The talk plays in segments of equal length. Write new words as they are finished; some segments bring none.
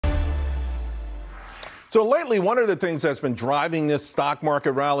So lately, one of the things that's been driving this stock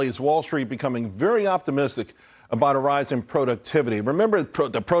market rally is Wall Street becoming very optimistic about a rise in productivity. Remember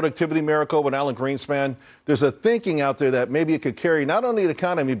the productivity miracle with Alan Greenspan? There's a thinking out there that maybe it could carry not only the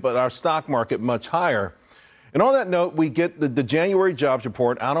economy, but our stock market much higher. And on that note, we get the January jobs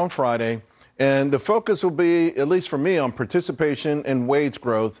report out on Friday, and the focus will be, at least for me, on participation and wage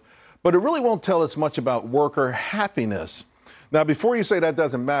growth. But it really won't tell us much about worker happiness. Now, before you say that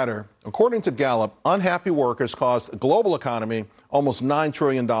doesn't matter, according to Gallup, unhappy workers cost the global economy almost $9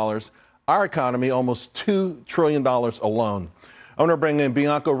 trillion, our economy almost $2 trillion alone. I want to bring in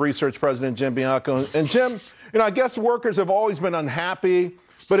Bianco Research President Jim Bianco. And Jim, I guess workers have always been unhappy,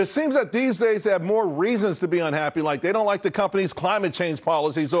 but it seems that these days they have more reasons to be unhappy, like they don't like the company's climate change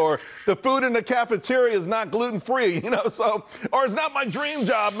policies, or the food in the cafeteria is not gluten-free, or it's not my dream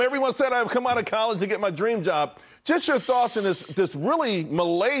job. Everyone said I've come out of college to get my dream job. Just your thoughts on this really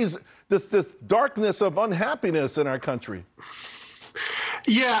malaise, this darkness of unhappiness in our country.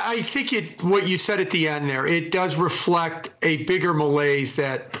 Yeah, I think what you said at the end there, it does reflect a bigger malaise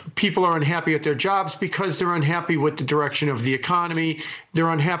that people are unhappy at their jobs because they're unhappy with the direction of the economy.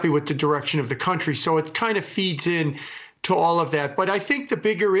 They're unhappy with the direction of the country. So it kind of feeds in to all of that. But I think the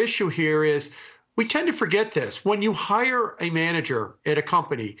bigger issue here is we tend to forget this. When you hire a manager at a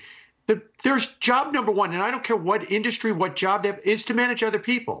company, there's job number one, and I don't care what industry, what job that is, to manage other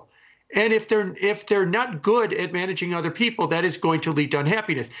people. And if they're not good at managing other people, that is going to lead to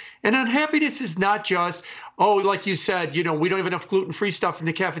unhappiness. And unhappiness is not just, oh, like you said, we don't have enough gluten-free stuff in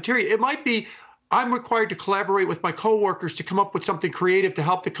the cafeteria. It might be, I'm required to collaborate with my coworkers to come up with something creative to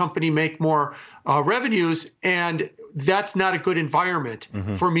help the company make more revenues, and that's not a good environment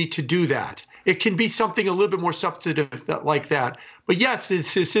for me to do that. It can be something a little bit more substantive like that. But yes,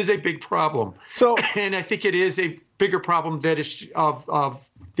 this is a big problem. And I think it is a bigger problem that is of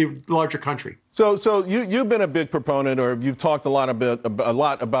the larger country. So you've been a big proponent, or you've talked a lot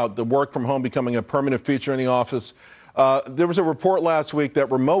about the work from home becoming a permanent feature in the office. There was a report last week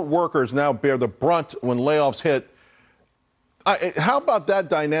that remote workers now bear the brunt when layoffs hit. How about that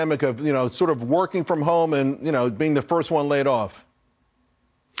dynamic of, sort of working from home and, being the first one laid off?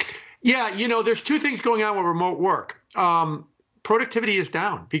 Yeah, there's two things going on with remote work. Productivity is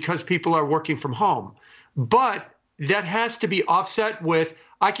down because people are working from home. But that has to be offset with,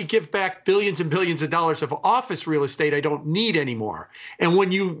 I could give back billions and billions of dollars of office real estate I don't need anymore. And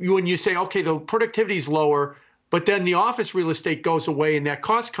when you say, okay, the productivity is lower, but then the office real estate goes away and that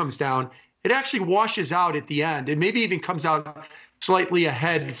cost comes down, it actually washes out at the end and maybe even comes out slightly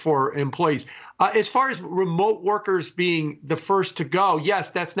ahead for employees. As far as remote workers being the first to go,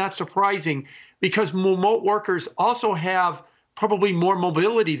 yes, that's not surprising because remote workers also have probably more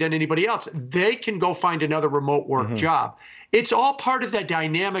mobility than anybody else. They can go find another remote work job. It's all part of that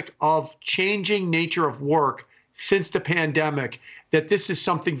dynamic of changing nature of work since the pandemic, that this is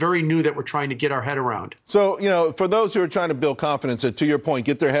something very new that we're trying to get our head around. So, for those who are trying to build confidence, to your point,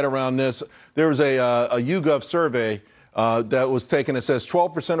 get their head around this, there was a YouGov survey that was taken. It says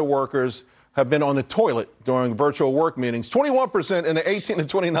 12% of workers have been on the toilet during virtual work meetings, 21% in the 18 to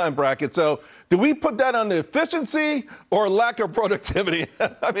 29 bracket. So do we put that on the efficiency or lack of productivity?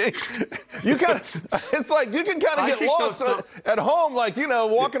 I mean, it's like you can kind of get lost at home, like,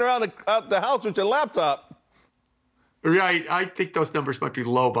 walking around the house with your laptop. Right. I think those numbers might be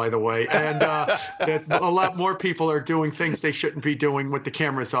low, by the way. And that a lot more people are doing things they shouldn't be doing with the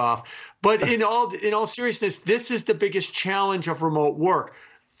cameras off. But in all seriousness, this is the biggest challenge of remote work.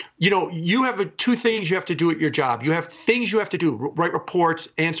 You have two things you have to do at your job. You have things you have to do: write reports,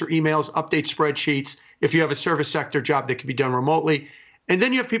 answer emails, update spreadsheets. If you have a service sector job that can be done remotely. And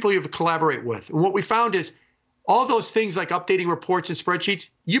then you have people you have to collaborate with. And what we found is all those things like updating reports and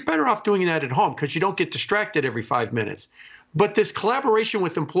spreadsheets, you're better off doing that at home because you don't get distracted every 5 minutes. But this collaboration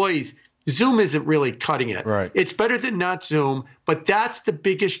with employees, Zoom isn't really cutting it. Right. It's better than not Zoom, but that's the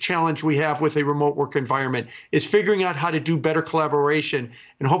biggest challenge we have with a remote work environment, is figuring out how to do better collaboration.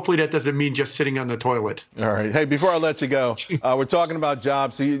 And hopefully that doesn't mean just sitting on the toilet. All right. Hey, before I let you go, we're talking about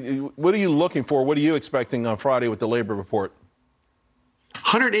jobs. So what are you looking for? What are you expecting on Friday with the labor report?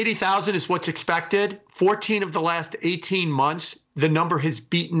 180,000 is what's expected. 14 of the last 18 months, the number has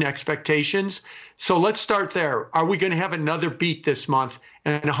beaten expectations. So let's start there. Are we going to have another beat this month?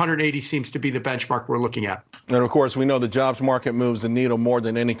 And 180 seems to be the benchmark we're looking at. And of course, we know the jobs market moves the needle more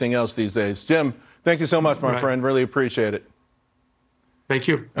than anything else these days. Jim, thank you so much, my friend. Really appreciate it. Thank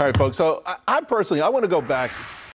you. All right, folks. So I personally want to go back